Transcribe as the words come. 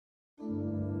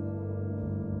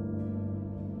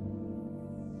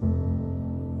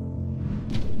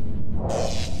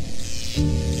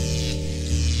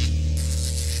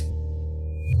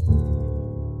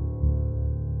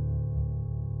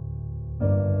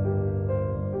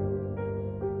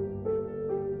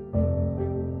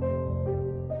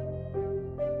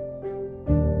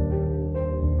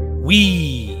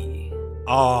We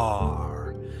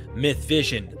are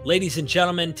MythVision. Ladies and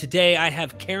gentlemen, today I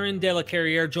have Karen De La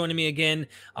Carriere joining me again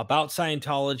about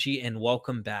Scientology, and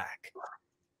welcome back.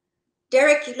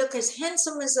 Derek, you look as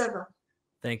handsome as ever.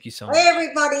 Thank you so much. Hey,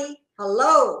 everybody.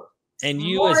 Hello. And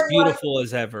you as beautiful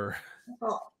as ever,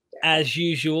 as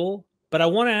usual. But I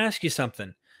want to ask you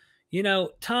something. You know,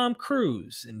 Tom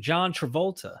Cruise and John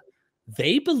Travolta,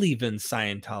 they believe in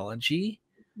Scientology.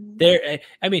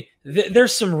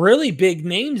 There's some really big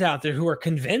names out there who are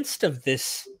convinced of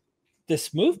this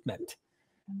movement.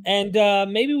 And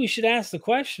maybe we should ask the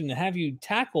question, have you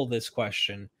tackle this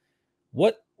question.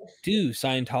 What do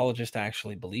Scientologists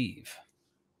actually believe?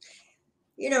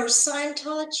 You know,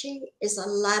 Scientology is a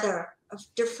ladder of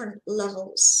different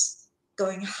levels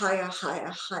going higher, higher,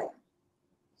 higher.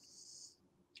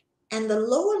 And the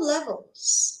lower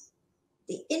levels,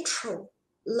 the intro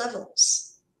levels,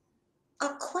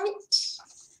 are quite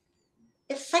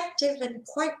effective and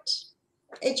quite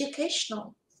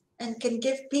educational and can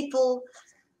give people,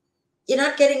 you're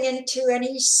not getting into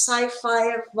any sci-fi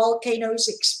of volcanoes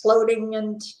exploding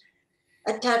and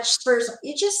attached person.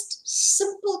 You just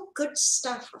simple good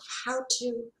stuff of how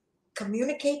to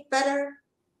communicate better,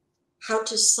 how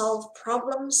to solve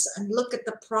problems and look at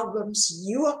the problems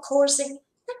you are causing,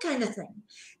 that kind of thing.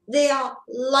 They are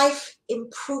life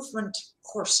improvement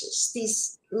courses,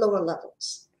 these lower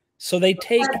levels. So they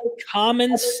take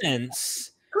common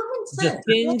sense, the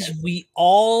things we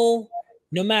all,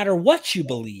 no matter what you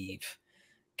believe,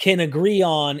 can agree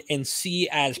on and see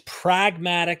as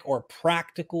pragmatic or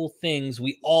practical things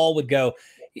we all would go,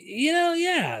 you know,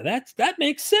 yeah, that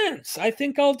makes sense. I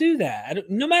think I'll do that.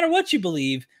 No matter what you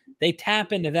believe, they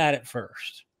tap into that at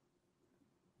first.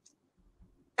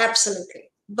 Absolutely.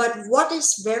 But what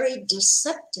is very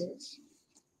deceptive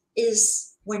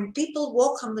is when people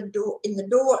walk on the door, in the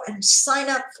door and sign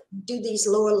up, do these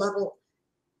lower level,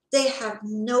 they have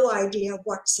no idea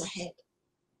what's ahead.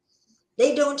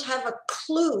 They don't have a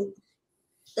clue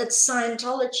that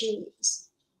Scientology's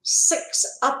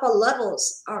 6 upper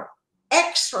levels are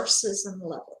exorcism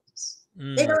levels.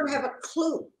 They don't have a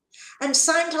clue. And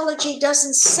Scientology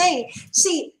doesn't say,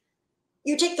 see,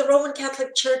 you take the Roman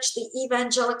Catholic Church, the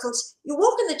evangelicals, you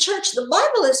walk in the church, the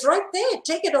Bible is right there.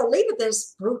 Take it or leave it.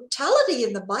 There's brutality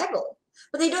in the Bible.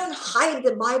 But they don't hide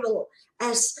the Bible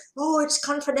as, oh, it's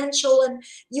confidential and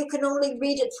you can only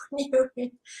read it from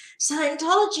you.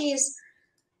 Scientology is,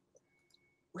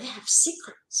 we have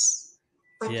secrets,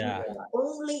 but you can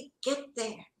only get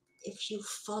there if you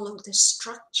follow the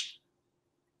structure.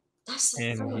 That's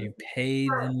the thing. You pay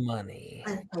the money.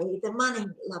 And pay the money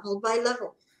level by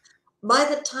level. By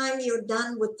the time you're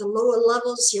done with the lower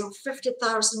levels, you're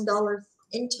 $50,000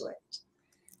 into it.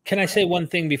 Can I say one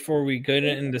thing before we go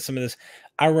into some of this?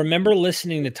 I remember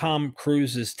listening to Tom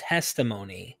Cruise's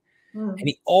testimony, and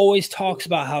he always talks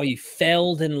about how he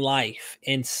failed in life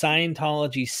and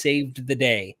Scientology saved the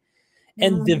day.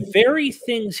 And the very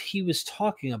things he was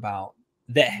talking about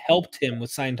that helped him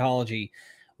with Scientology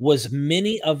was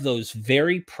many of those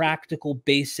very practical,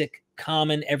 basic,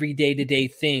 common, everyday to day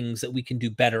things that we can do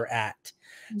better at.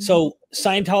 So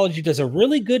Scientology does a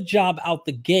really good job out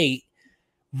the gate,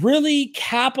 really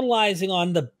capitalizing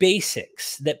on the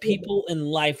basics that people in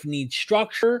life need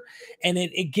structure. And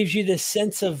it gives you this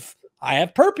sense of, I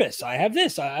have purpose. I have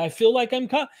this. I feel like I'm,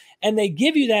 and they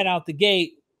give you that out the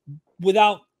gate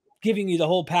without giving you the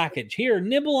whole package. Here,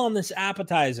 nibble on this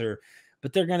appetizer,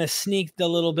 but they're going to sneak the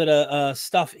little bit of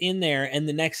stuff in there. And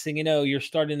the next thing you know, you're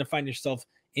starting to find yourself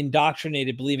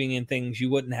indoctrinated, believing in things you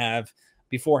wouldn't have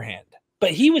beforehand.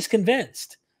 But he was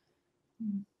convinced.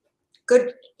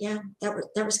 Good. Yeah,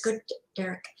 that was good,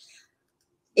 Derek.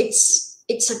 It's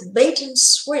a bait and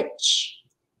switch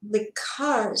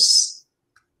because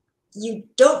you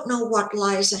don't know what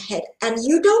lies ahead, and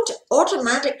you don't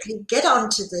automatically get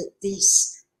onto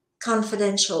these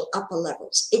confidential upper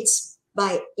levels. It's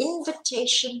by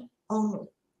invitation only.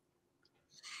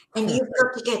 And you've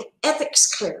got to get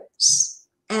ethics clearance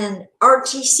and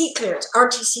RTC clearance.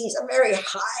 RTC is a very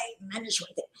high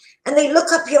management thing. And they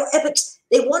look up your ethics.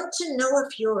 They want to know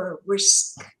if you're a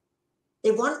risk.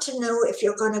 They want to know if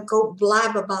you're going to go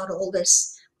blab about all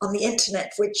this on the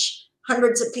internet, which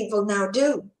hundreds of people now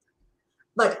do.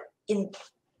 But even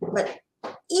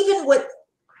with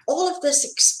all of this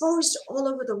exposed all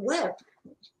over the web,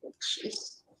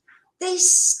 they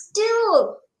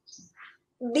still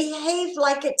behave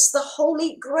like it's the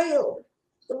Holy Grail,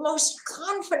 the most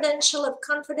confidential of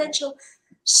confidential.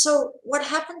 So what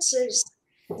happens is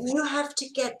you have to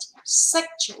get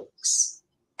sect checks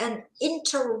and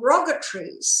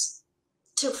interrogatories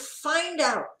to find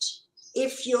out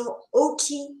if you're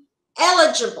OT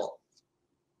eligible.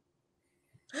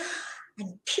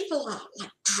 And people are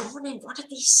like drawn in. What are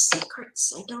these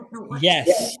secrets? I don't know what.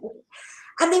 Yes.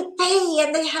 And they pay,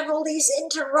 and they have all these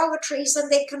interrogatories, and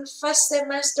they confess their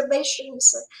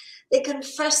masturbations. They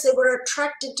confess they were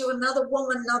attracted to another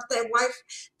woman, not their wife.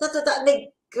 And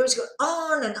they go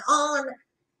on and on.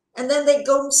 And then they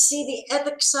go and see the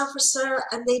ethics officer,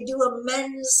 and they do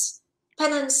amends,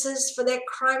 penances for their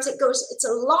crimes. It's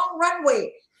a long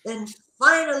runway. Then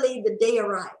finally the day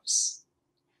arrives,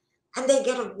 and they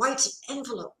get a white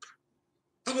envelope,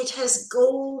 and it has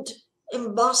gold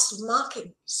embossed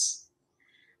markings.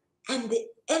 And the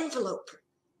envelope,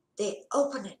 they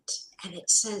open it, and it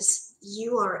says,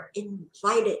 "You are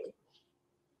invited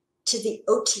to the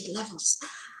OT levels."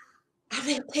 And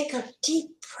they take a deep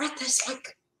breath. It's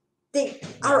like they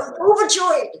are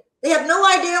overjoyed. They have no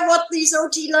idea what these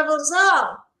OT levels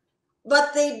are,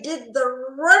 but they did the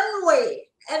runway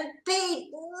and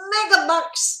paid mega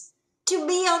bucks to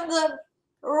be on the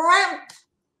ramp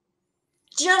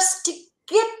just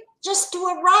to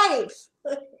arrive.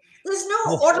 There's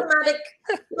no automatic,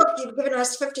 look, you've given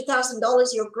us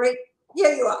 $50,000, you're great,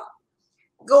 here you are.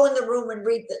 Go in the room and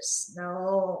read this.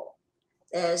 No,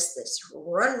 there's this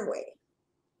runway.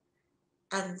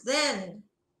 And then,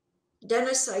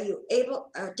 Derek, are you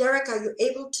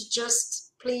able to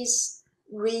just please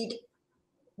read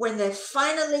when they're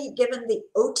finally given the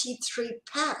OT3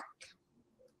 pack?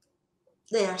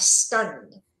 They are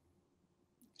stunned.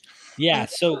 Yeah,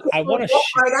 so I want to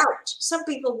walk right out. Some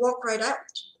people walk right out.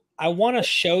 I want to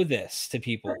show this to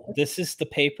people. This is the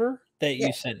paper that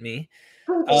you sent me.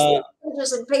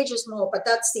 Pages and pages more, but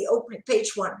that's the opening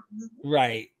page one.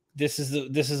 Right. This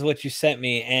is what you sent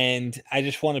me, and I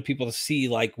just wanted people to see,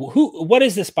 like, what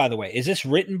is this, by the way? Is this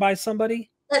written by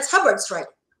somebody? That's Hubbard's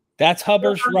writing. That's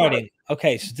Hubbard's writing.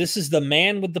 Okay, so this is the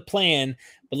man with the plan.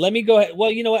 But let me go ahead.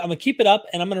 Well, you know what? I'm gonna keep it up,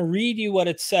 and I'm gonna read you what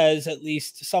it says, at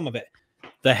least some of it.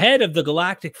 The head of the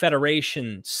Galactic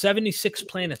Federation, 76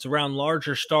 planets around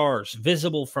larger stars,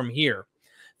 visible from here,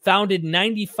 founded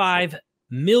 95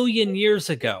 million years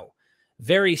ago.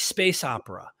 Very space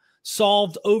opera.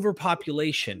 Solved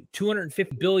overpopulation,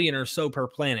 250 billion or so per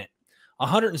planet,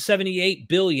 178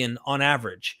 billion on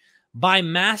average. By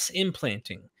mass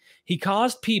implanting, he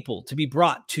caused people to be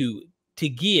brought to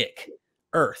Tegeic,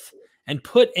 Earth, and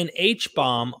put an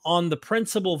H-bomb on the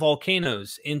principal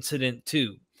volcanoes, Incident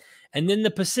 2. And then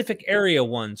the Pacific area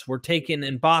ones were taken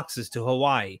in boxes to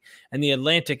Hawaii, and the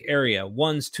Atlantic area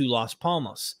ones to Las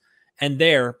Palmas, and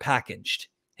there packaged.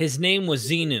 His name was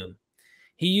Xenu.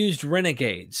 He used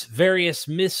renegades, various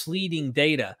misleading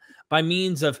data by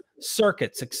means of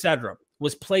circuits, etc.,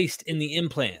 was placed in the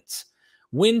implants.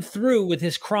 When through with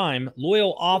his crime,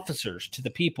 loyal officers to the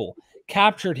people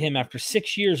captured him after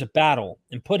 6 years of battle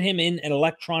and put him in an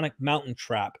electronic mountain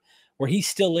trap where he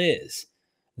still is.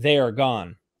 They are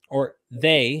gone. Or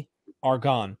they are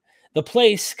gone. The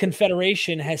place,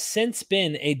 Confederation, has since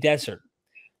been a desert.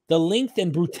 The length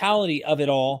and brutality of it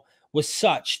all was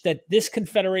such that this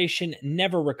Confederation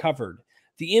never recovered.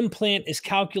 The implant is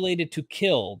calculated to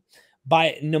kill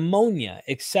by pneumonia,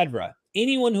 etc.,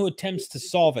 anyone who attempts to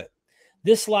solve it.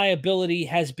 This liability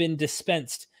has been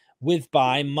dispensed with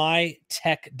by my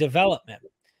tech development.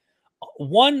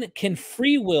 One can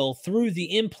free will through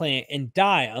the implant and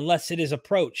die unless it is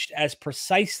approached as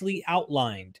precisely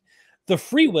outlined. The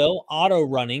free will,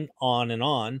 auto-running on and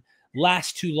on,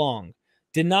 lasts too long,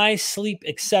 denies sleep,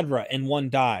 etc., and one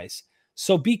dies.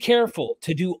 So be careful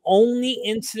to do only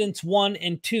incidents 1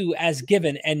 and 2 as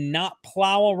given and not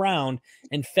plow around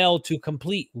and fail to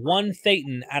complete one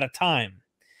Thetan at a time.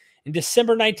 In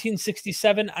December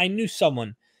 1967, I knew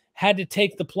someone had to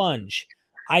take the plunge.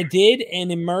 I did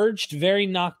and emerged very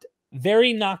knocked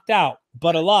out,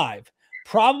 but alive.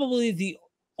 Probably the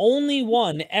only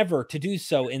one ever to do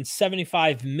so in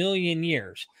 75 million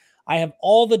years. I have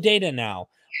all the data now,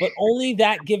 but only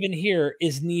that given here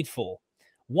is needful.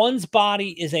 One's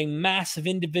body is a mass of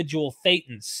individual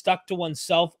thetans stuck to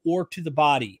oneself or to the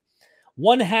body.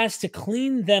 One has to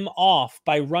clean them off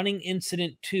by running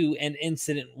Incident 2 and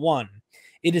Incident 1.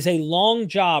 It is a long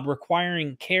job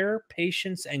requiring care,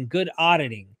 patience, and good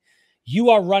auditing. You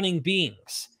are running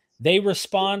beings. They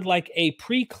respond like a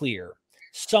pre-clear,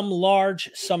 some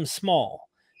large, some small.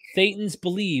 Thetans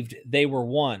believed they were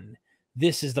one.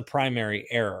 This is the primary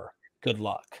error. Good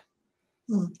luck.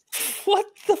 What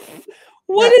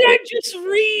did I just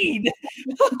read?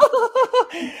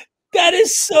 That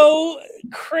is so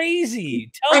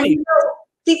crazy. Tell me. You know,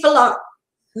 people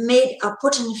are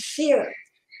put in fear.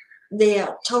 They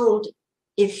are told,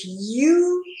 if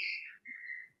you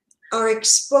are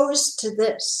exposed to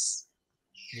this,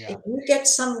 if you get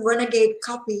some renegade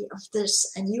copy of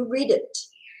this and you read it,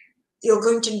 you're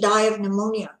going to die of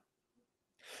pneumonia.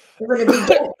 You're going to be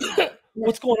dead.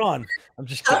 What's going on? I'm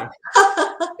just kidding.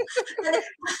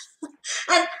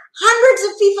 And hundreds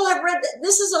of people have read that.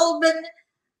 This has all been,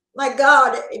 my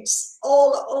God, it's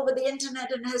all over the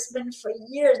internet and has been for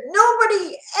years.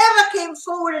 Nobody ever came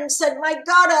forward and said, my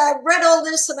God, I read all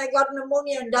this and I got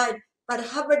pneumonia and died. But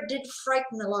Hubbard did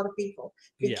frighten a lot of people.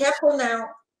 Be careful now.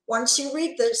 Once you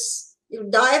read this, you'll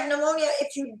die of pneumonia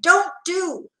if you don't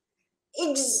do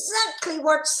exactly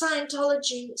what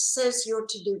Scientology says you're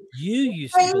to do. You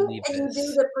used to believe and this. You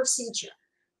do the procedure.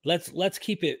 Let's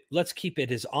keep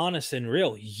it as honest and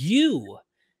real. You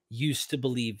used to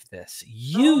believe this.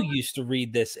 You used to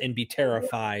read this and be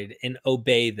terrified and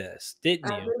obey this, didn't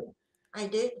you? I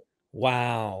did.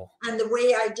 Wow. And the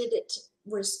way I did it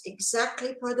was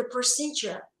exactly for the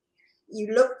procedure.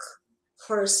 You look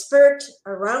for a spirit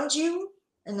around you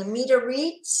and the meter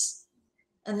reads,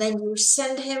 and then you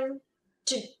send him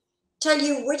to tell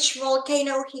you which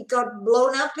volcano he got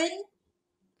blown up in,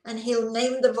 and he'll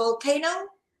name the volcano,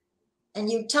 and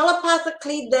you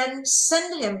telepathically then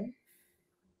send him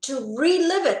to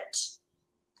relive it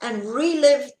and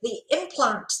relive the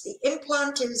implant. The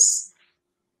implant is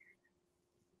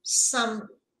some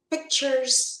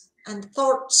pictures and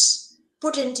thoughts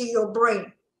put into your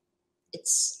brain.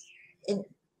 It's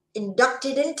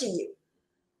inducted into you.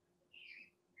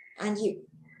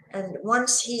 And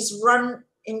once he's run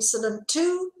incident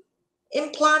 2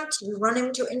 implant, you run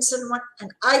him to incident 1.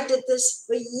 And I did this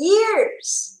for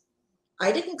years.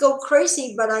 I didn't go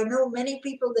crazy, but I know many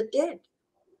people that did.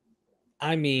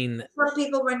 I mean, some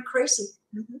people went crazy.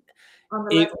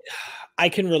 I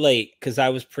can relate because I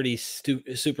was pretty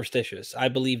superstitious. I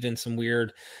believed in some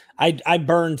weird. I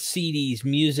burned CDs,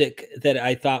 music that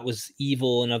I thought was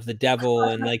evil and of the devil,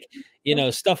 and like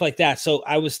stuff like that. So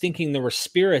I was thinking there were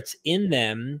spirits in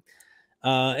them,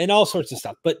 and all sorts of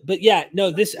stuff. But yeah,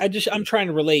 no. I'm trying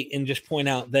to relate and just point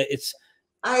out that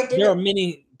there are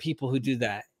many people who do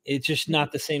that. It's just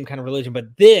not the same kind of religion. But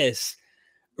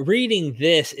reading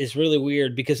this is really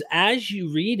weird because as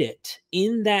you read it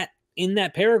in that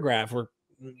paragraph, or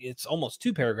it's almost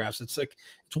 2 paragraphs, it's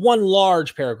one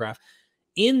large paragraph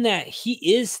in that he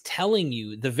is telling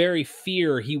you the very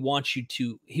fear he wants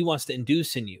to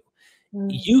induce in you.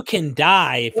 You can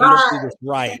die if you don't do this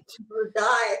right.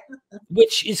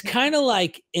 Which is kind of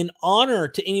like an honor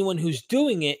to anyone who's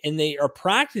doing it and they are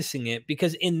practicing it,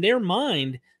 because in their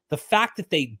mind, the fact that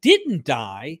they didn't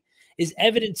die is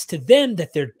evidence to them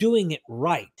that they're doing it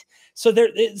right. So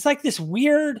it's like this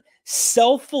weird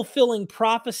self-fulfilling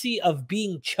prophecy of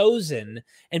being chosen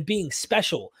and being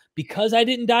special. Because I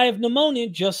didn't die of pneumonia,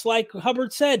 just like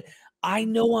Hubbard said, I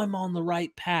know I'm on the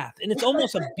right path. And it's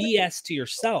almost a BS to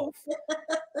yourself.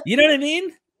 You know what I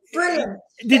mean? Brilliant.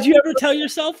 Did you ever tell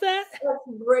yourself that?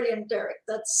 That's brilliant, Derek.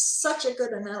 That's such a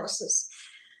good analysis.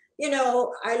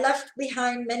 I left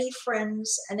behind many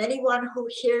friends, and anyone who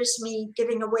hears me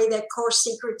giving away their core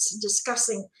secrets and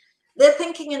discussing, they're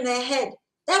thinking in their head,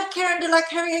 that Karen de la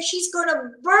Carrière, she's going to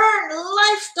burn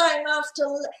lifetime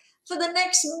for the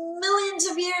next millions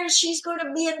of years. She's going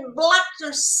to be in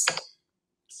blackness.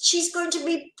 She's going to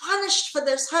be punished for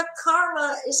this. Her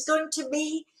karma is going to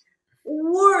be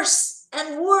worse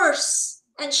and worse,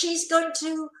 and she's going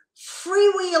to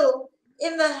freewheel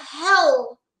in the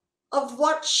hell of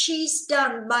what she's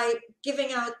done by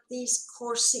giving out these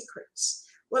core secrets.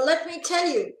 Well, let me tell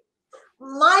you,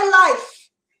 my life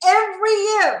every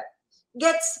year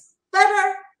gets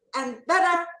better and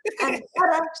better and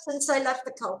better since I left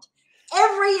the cult.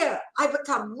 Every year I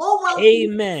become more wealthy.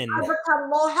 Amen. I become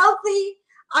more healthy.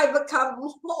 I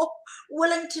become more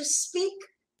willing to speak.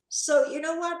 So you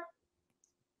know what?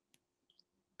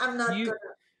 I'm not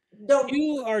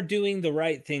You are doing the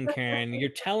right thing, Karen. You're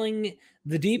telling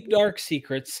the deep, dark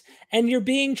secrets, and you're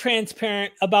being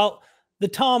transparent about the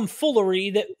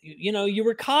tomfoolery that, you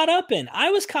were caught up in.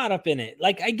 I was caught up in it.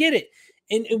 Like, I get it.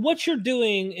 And what you're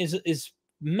doing is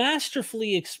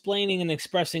masterfully explaining and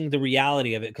expressing the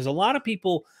reality of it. Because a lot of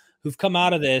people who've come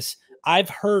out of this, I've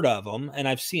heard of them and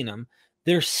I've seen them.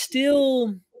 They're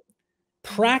still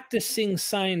practicing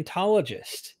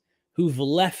Scientologists who've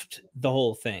left the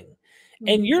whole thing.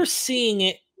 And you're seeing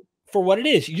it for what it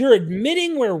is. You're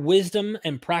admitting where wisdom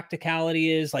and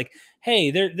practicality is. Like, hey,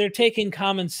 they're taking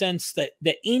common sense that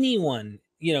anyone,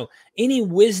 any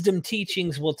wisdom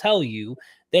teachings will tell you.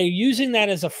 They're using that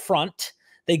as a front.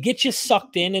 They get you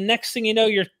sucked in, and next thing you know,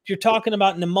 you're talking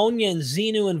about pneumonia and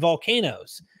Xenu and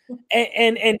volcanoes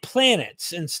and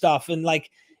planets and stuff. And like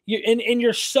you're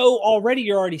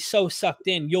already so sucked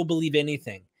in, you'll believe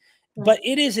anything. But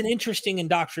it is an interesting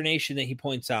indoctrination that he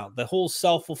points out. The whole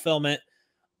self-fulfillment,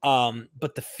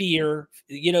 But the fear,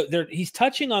 you know, he's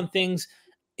touching on things.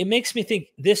 It makes me think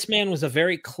this man was a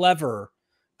very clever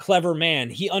man.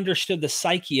 He understood the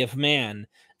psyche of man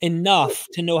enough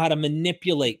to know how to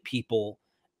manipulate people.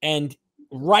 And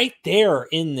right there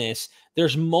in this,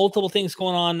 there's multiple things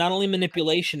going on, not only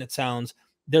manipulation, it sounds,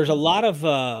 there's a lot of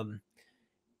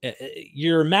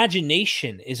your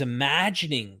imagination is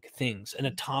imagining things, an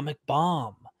atomic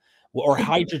bomb or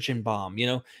hydrogen bomb. You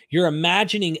know, you're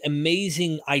imagining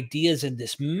amazing ideas in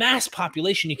this mass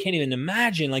population you can't even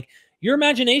imagine. Like, your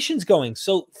imagination's going.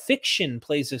 So fiction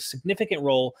plays a significant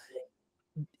role,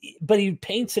 but he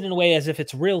paints it in a way as if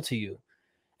it's real to you.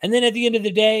 And then at the end of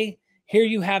the day, here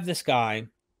you have this guy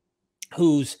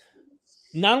who's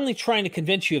not only trying to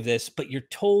convince you of this, but you're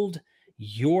told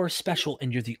you're special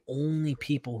and you're the only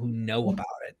people who know about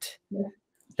it.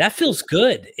 That feels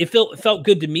good. It felt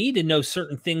good to me to know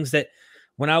certain things that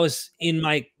when I was in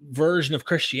my version of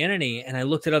Christianity and I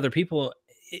looked at other people,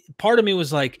 part of me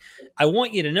was like, I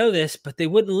want you to know this, but they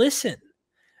wouldn't listen.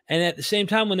 And at the same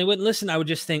time, when they wouldn't listen, I would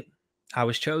just think, I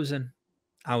was chosen.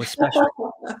 I was special.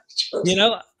 You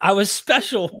know, I was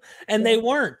special and they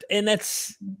weren't. And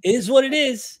is what it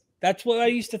is. That's what I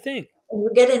used to think. When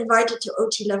you get invited to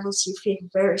OT levels, you feel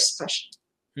very special.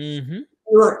 Mm-hmm.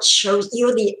 You are chosen.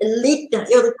 You're the elite.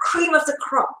 You're the cream of the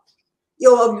crop.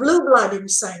 You're a blue blood in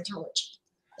Scientology.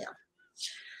 Yeah.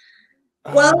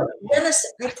 Well, Dennis,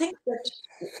 I think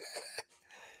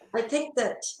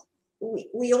that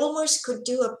we almost could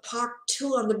do a part 2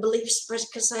 on the belief spread,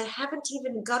 because I haven't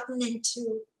even gotten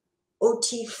into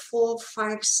OT 4,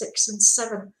 5, 6, and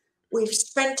 7. We've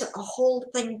spent a whole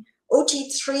thing. OT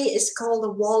 3 is called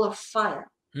the Wall of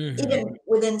Fire, even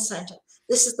within Scientology.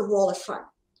 This is the Wall of Fire.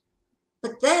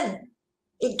 But then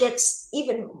it gets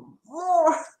even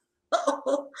more.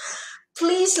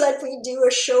 Please let me do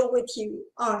a show with you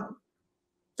on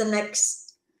the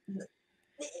next.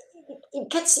 It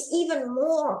gets even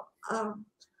more.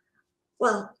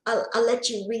 Well, I'll let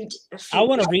you read a few. I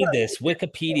want to read this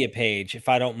Wikipedia page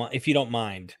if you don't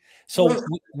mind. So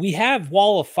we have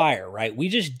Wall of Fire, right? We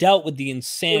just dealt with the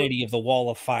insanity of the Wall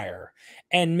of Fire,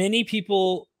 and many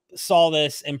people saw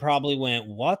this and probably went,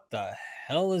 "What the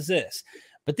hell is this?"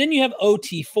 But then you have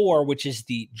OT4, which is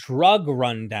the drug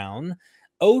rundown,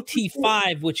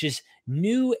 OT5, which is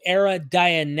new era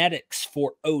Dianetics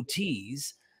for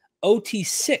OTs,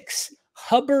 OT6,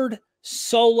 Hubbard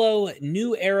Solo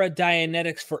New Era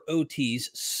Dianetics for OTs,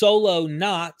 Solo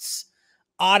Knots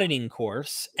Auditing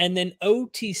Course, and then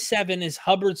OT7 is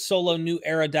Hubbard Solo New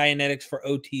Era Dianetics for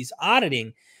OTs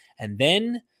Auditing. And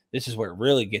then this is where it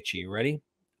really gets you. Ready?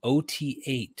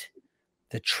 OT8,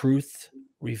 The Truth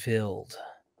Revealed.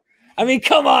 I mean,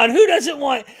 come on, who doesn't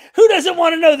want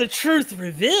to know the truth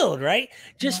revealed, right?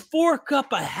 Just fork up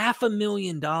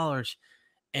 $500,000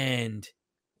 and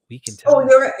we can tell.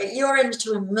 Oh, you're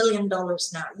into $1 million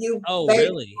now. You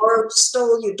really? Or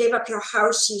stole, you gave up your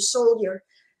house, you sold you're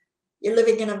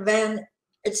living in a van.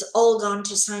 It's all gone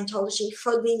to Scientology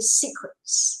for these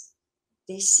secrets.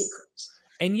 These secrets.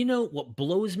 And you know what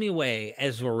blows me away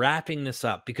as we're wrapping this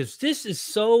up, because this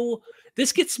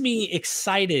gets me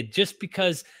excited just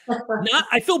because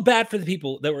I feel bad for the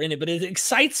people that were in it, but it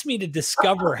excites me to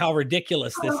discover how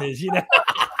ridiculous this is, you know.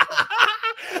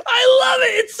 I love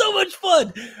it. It's so much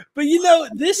fun. But you know,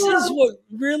 this is what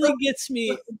really gets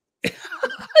me.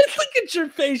 Look at your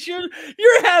face. You're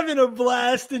having a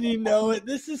blast and you know it.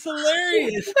 This is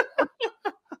hilarious.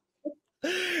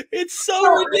 It's so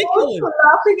ridiculous. I'm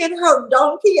laughing at how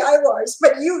donkey I was,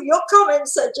 but your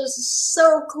comments are just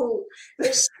so cool.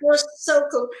 It's just so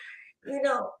cool. You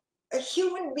know, a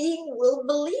human being will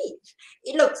believe.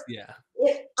 Look,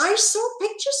 I saw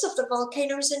pictures of the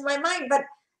volcanoes in my mind, but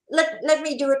let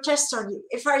me do a test on you.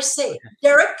 If I say,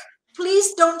 Derek,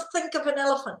 please don't think of an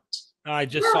elephant. I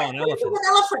just saw an elephant. Think of an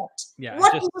elephant. Yeah.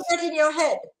 What do you get in your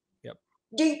head? Yep.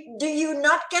 Do you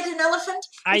not get an elephant?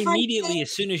 I immediately,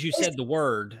 as soon as you said the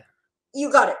word.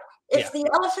 You got it. If the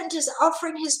elephant is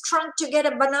offering his trunk to get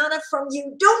a banana from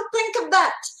you, don't think of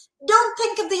that. Don't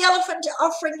think of the elephant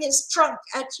offering his trunk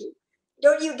at you.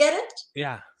 Don't you get it?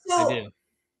 Yeah, so I do.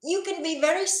 You can be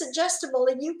very suggestible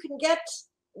and you can get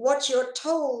what you're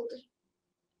told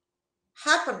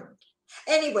happened.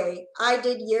 Anyway, I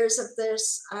did years of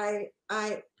this.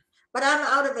 But I'm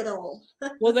out of it all.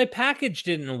 Well, they packaged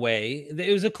it in a way.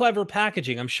 It was a clever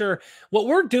packaging. I'm sure what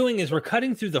we're doing is we're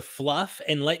cutting through the fluff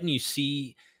and letting you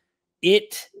see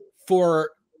it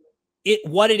for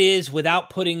what it is without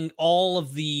putting all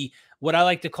of the, what I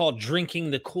like to call drinking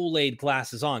the Kool-Aid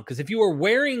glasses on. Because if you were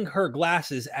wearing her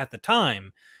glasses at the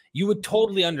time, you would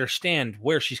totally understand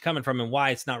where she's coming from and why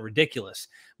it's not ridiculous.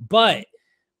 But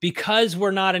because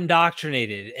we're not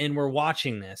indoctrinated and we're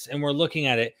watching this and we're looking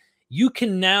at it, you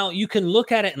can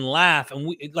look at it and laugh.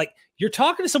 And you're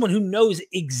talking to someone who knows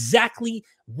exactly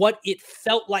what it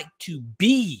felt like to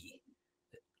be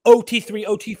OT3,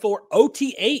 OT4,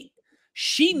 OT8.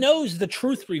 She knows the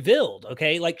truth revealed.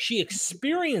 Okay. Like she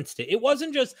experienced it. It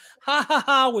wasn't just ha ha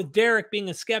ha with Derek being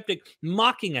a skeptic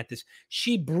mocking at this.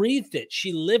 She breathed it.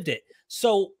 She lived it.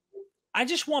 So I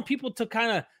just want people to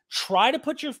kind of try to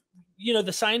put the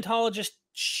Scientologist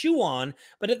shoe on,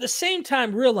 but at the same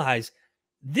time realize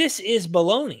this is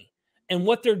baloney and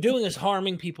what they're doing is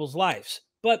harming people's lives.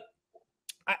 But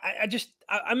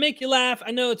I make you laugh.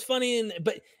 I know it's funny,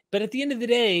 but at the end of the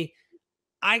day,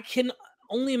 I can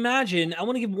only imagine. I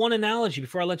want to give one analogy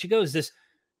before I let you go. Is this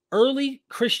early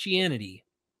Christianity?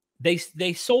 They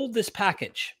sold this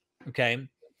package, okay,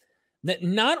 that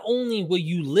not only will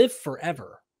you live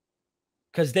forever,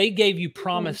 because they gave you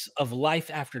promise of life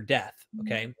after death,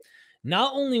 okay,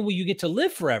 not only will you get to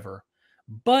live forever,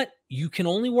 but you can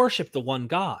only worship the one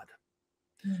God,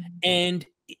 and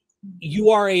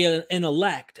you are an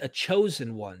elect, a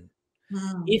chosen one.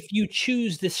 If you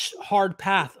choose this hard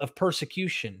path of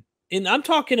persecution, and I'm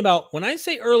talking about, when I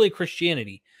say early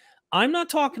Christianity, I'm not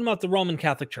talking about the Roman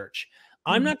Catholic Church.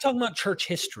 I'm not talking about church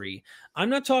history. I'm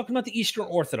not talking about the Eastern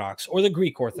Orthodox or the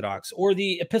Greek Orthodox or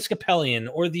the Episcopalian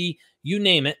or the, you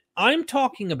name it. I'm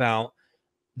talking about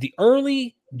the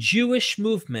early Jewish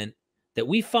movement that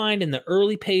we find in the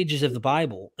early pages of the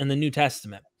Bible and the New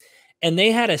Testament. And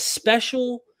they had a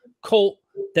special cult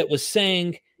that was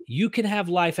saying you can have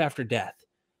life after death.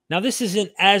 Now, this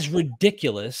isn't as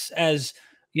ridiculous as,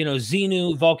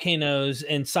 Xenu, volcanoes,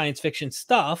 and science fiction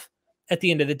stuff at the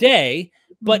end of the day.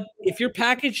 But if you're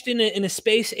packaged in a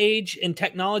space age and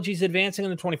technology is advancing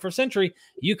in the 21st century,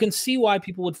 you can see why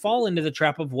people would fall into the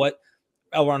trap of what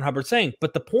L. Ron Hubbard's saying.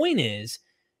 But the point is,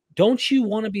 don't you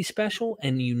want to be special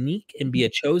and unique and be a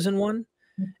chosen one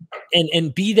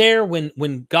and be there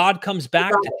when God comes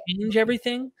back to change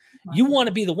everything? You want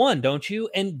to be the one, don't you?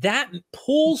 And that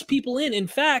pulls people in. In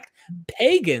fact,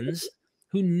 pagans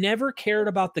who never cared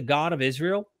about the God of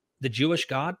Israel, the Jewish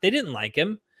God, they didn't like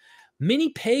him. Many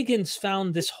pagans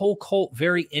found this whole cult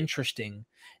very interesting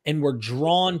and were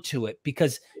drawn to it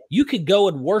because you could go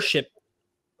and worship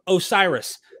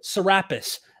Osiris,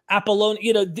 Serapis, Apollon,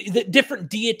 the different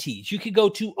deities. You could go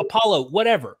to Apollo,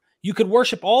 whatever. You could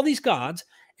worship all these gods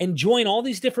and join all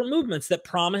these different movements that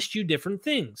promised you different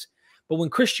things. But when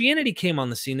Christianity came on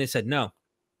the scene, they said, no,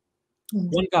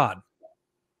 one God.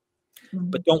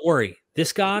 But don't worry,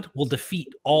 this God will defeat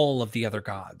all of the other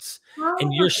gods.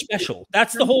 And you're special.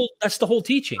 That's the whole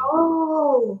teaching.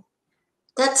 Oh,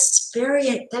 that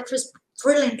was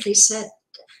brilliantly said.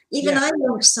 Even I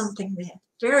learned something there.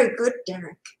 Very good,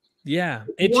 Derek. Yeah,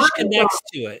 it just connects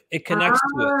to it. It connects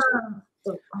to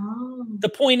it. The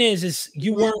point is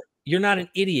you're not an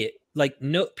idiot. Like,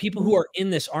 no, people who are in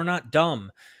this are not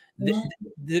dumb.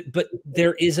 But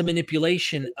there is a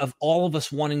manipulation of all of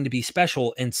us wanting to be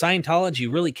special, and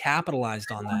Scientology really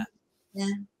capitalized on that. Yeah.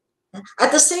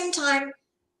 At the same time,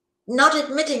 not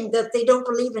admitting that they don't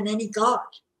believe in any God.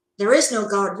 There is no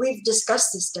God. We've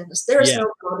discussed this, Dennis. There is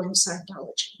no God in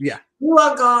Scientology. Yeah. You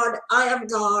are God. I am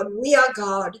God. We are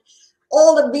God.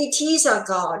 All the BTs are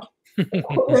God.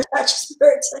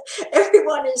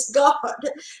 Everyone is God.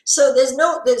 So there's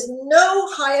no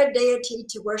higher deity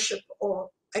to worship or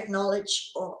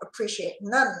acknowledge or appreciate.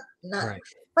 None. Right.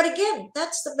 But again,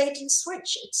 that's the bait and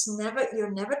switch. You're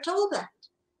never told that.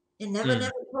 You're never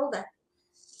told that.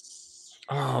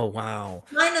 Oh, wow.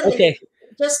 Finally, okay.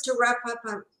 Just to wrap up,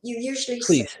 you usually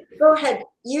Please go ahead.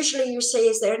 Usually you say,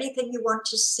 is there anything you want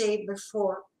to say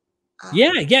before?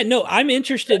 No, I'm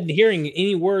interested in hearing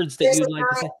any words that you'd like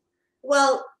to say.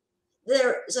 Well,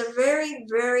 there is a very,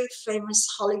 very famous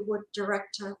Hollywood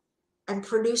director and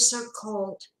producer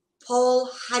called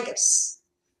Paul Haggis.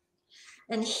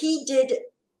 And he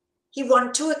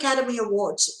won 2 Academy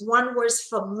Awards. One was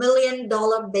for $1 Million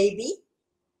Baby,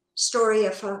 story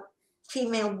of a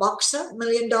female boxer. $1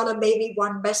 Million Baby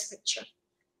won Best Picture.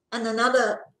 And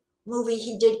another movie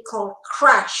he did called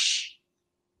Crash,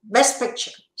 Best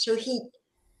Picture. So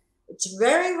it's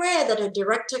very rare that a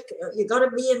director, you got to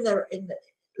be in the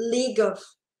league of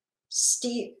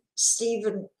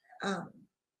Steven, let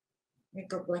me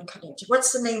go blank on it.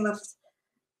 What's the name of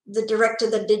the director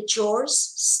that did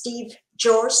Jaws? Steve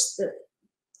Jaws.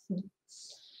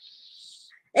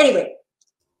 Anyway,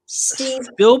 Steve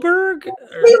Spielberg.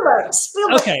 Spielberg.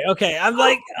 Okay. I'm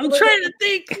trying to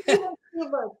think.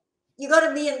 Spielberg. You got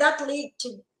to be in that league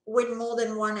to win more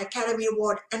than 1 Academy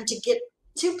Award and to get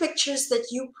 2 pictures that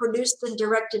you produced and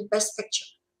directed Best Picture.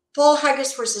 Paul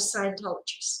Haggis was a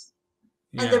Scientologist.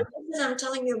 And the reason I'm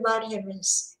telling you about him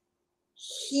is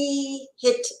he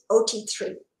hit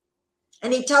OT3.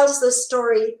 And he tells this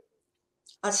story.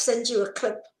 I'll send you a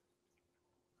clip.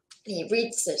 He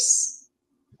reads this.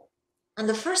 And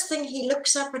the first thing he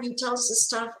looks up and he tells the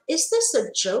staff, is this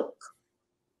a joke?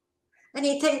 And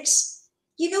he thinks,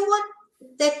 you know what?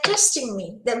 They're testing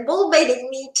me. They're bullbaiting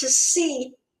me to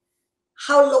see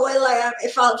how loyal I am,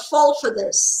 if I'll fall for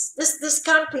this. This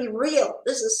can't be real.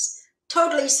 This is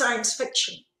totally science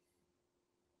fiction.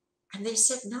 And they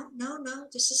said, no, no, no,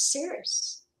 this is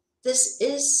serious. This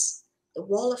is the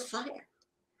wall of fire.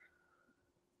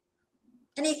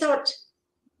 And he thought,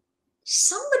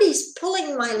 somebody's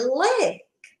pulling my leg.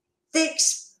 They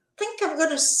think I'm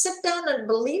going to sit down and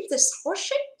believe this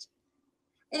horseshit?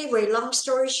 Anyway, long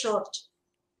story short,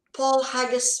 Paul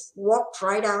Haggis walked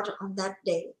right out on that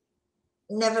day,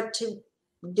 never to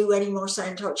do any more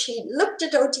Scientology. He looked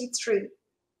at OT3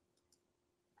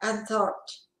 and thought,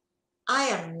 I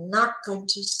am not going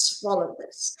to swallow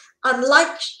this.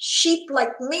 Unlike sheep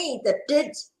like me that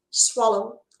did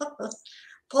swallow,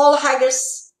 Paul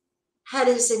Haggis had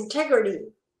his integrity,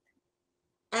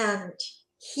 and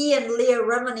he and Leah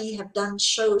Remini have done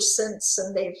shows since,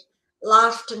 and they've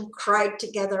laughed and cried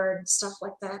together and stuff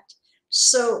like that.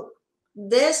 So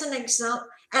there's an example,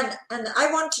 and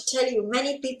I want to tell you,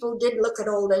 many people did look at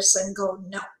all this and go,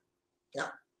 no, no.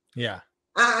 Yeah.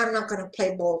 I'm not going to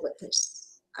play ball with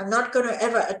this. I'm not going to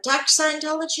ever attack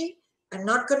Scientology. I'm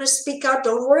not going to speak out.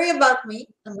 Don't worry about me.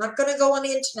 I'm not going to go on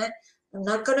the internet. I'm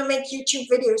not going to make YouTube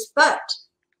videos, but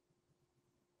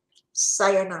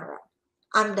sayonara.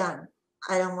 I'm done.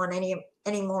 I don't want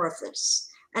any more of this.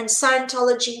 And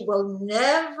Scientology will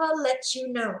never let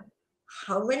you know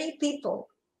how many people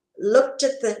looked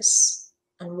at this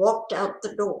and walked out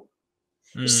the door.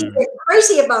 You see, they're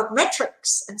crazy about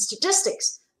metrics and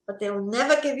statistics, but they'll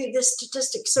never give you this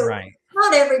statistic. So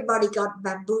not everybody got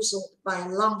bamboozled by a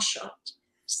long shot.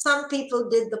 Some people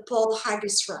did the Paul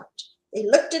Haggis route. They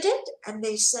looked at it and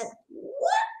they said,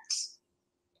 what?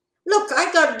 Look,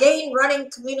 I got gain running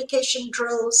communication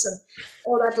drills and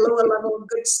all that lower level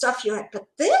good stuff you had, but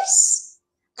this?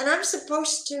 And I'm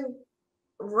supposed to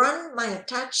run my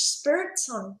attached spirits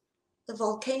on the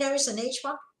volcanoes and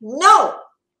H1? No!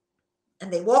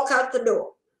 And they walk out the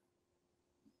door.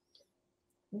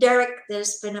 Derek,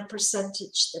 there's been a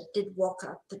percentage that did walk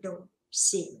out the door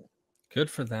seeing it. Good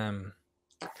for them.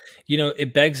 Yeah. You know,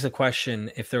 it begs the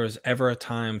question, if there was ever a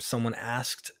time someone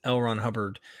asked L. Ron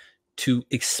Hubbard to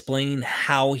explain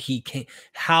how he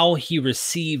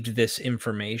received this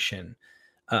information,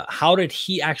 how did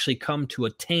he actually come to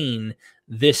attain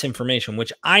this information,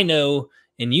 which I know,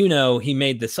 and you know, he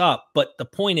made this up. But the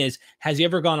point is, has he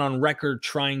ever gone on record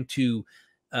trying to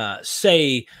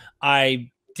say, I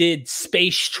did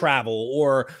space travel,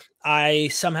 or I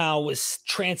somehow was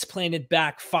transplanted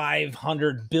back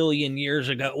 500 billion years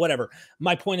ago, whatever?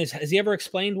 My point is, has he ever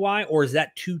explained why, or is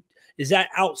that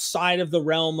outside of the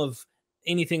realm of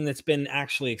anything that's been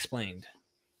actually explained?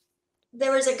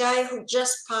 There was a guy who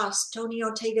just passed. Tony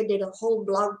Ortega did a whole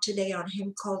blog today on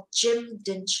him called Jim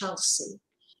Dinchelsea.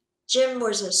 Jim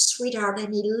was a sweetheart,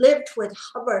 and he lived with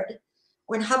Hubbard.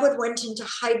 When Hubbard went into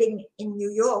hiding in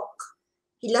New York,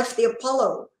 he left the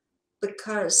Apollo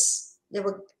because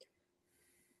the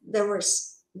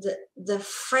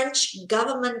French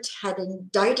government had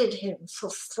indicted him for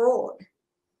fraud.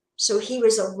 So he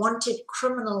was a wanted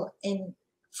criminal in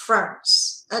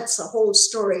France. That's the whole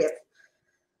story of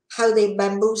how they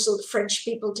bamboozled French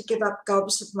people to give up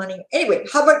gobs of money. Anyway,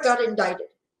 Hubbard got indicted.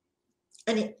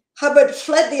 And Hubbard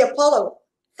fled the Apollo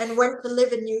and went to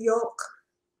live in New York,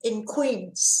 in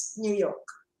Queens, New York.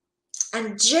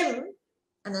 And Jim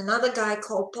and another guy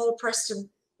called Paul Preston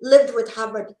lived with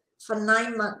Hubbard for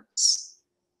 9 months.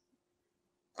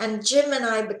 And Jim and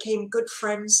I became good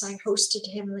friends. I hosted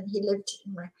him and he lived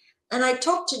in my... And I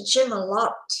talked to Jim a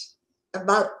lot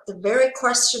about the very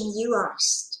question you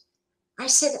asked. I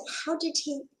said, how did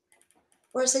he...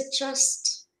 Was it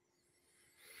just...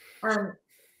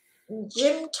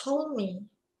 Jim told me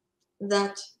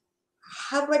that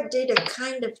Hubbard did a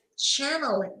kind of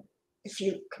channeling, if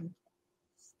you can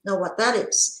know what that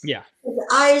is. Yeah. His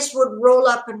eyes would roll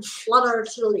up and flutter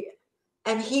till you,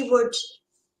 and he would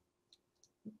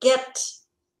get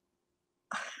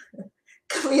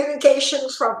communication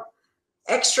from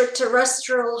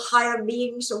extraterrestrial higher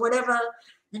beings or whatever,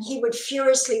 and he would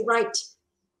furiously write,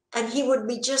 and he would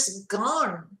be just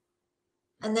gone.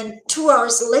 And then 2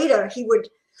 hours later, he would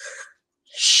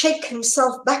shake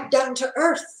himself back down to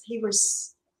earth. He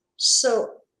was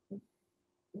so...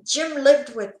 Jim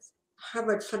lived with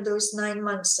Hubbard for those 9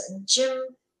 months, and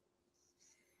Jim,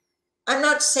 I'm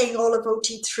not saying all of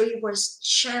OT3 was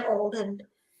channeled, and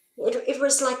it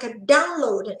was like a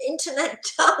download, an internet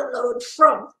download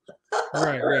from.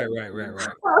 Right.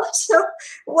 So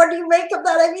what do you make of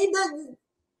that? I mean,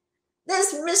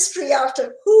 there's mystery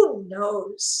after, who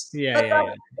knows? Yeah.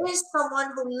 That is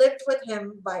someone who lived with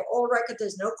him by all record,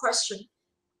 there's no question.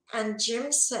 And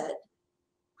Jim said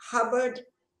Hubbard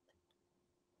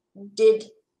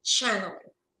did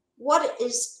channeling. What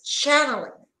is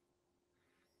channeling?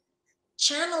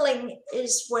 Channeling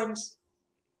is when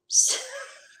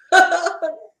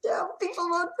people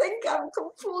will think I'm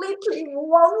completely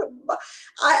wrong.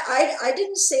 I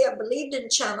didn't say I believed in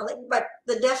channeling, but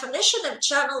the definition of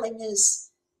channeling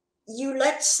is you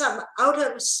let some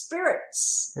outer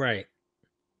spirits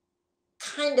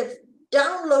kind of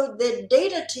download their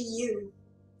data to you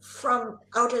from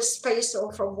outer space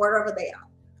or from wherever they are.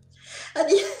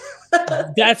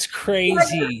 And that's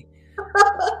crazy.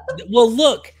 Well,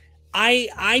 look,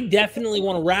 I definitely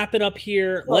want to wrap it up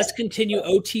here. Yes. Let's continue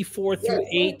OT4 through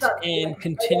 8 and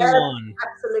continue on.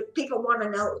 Absolutely. People want to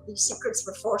know these secrets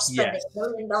before spending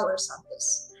 $1 million on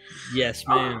this. Yes,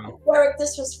 ma'am. Derek,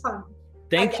 this was fun.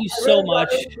 Thank you so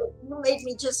much. You made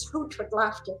me just hoot with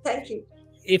laughter. Thank you.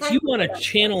 If you want to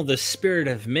channel the spirit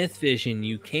of MythVision,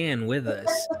 you can with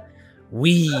us.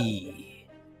 We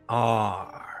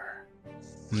are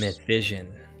MythVision.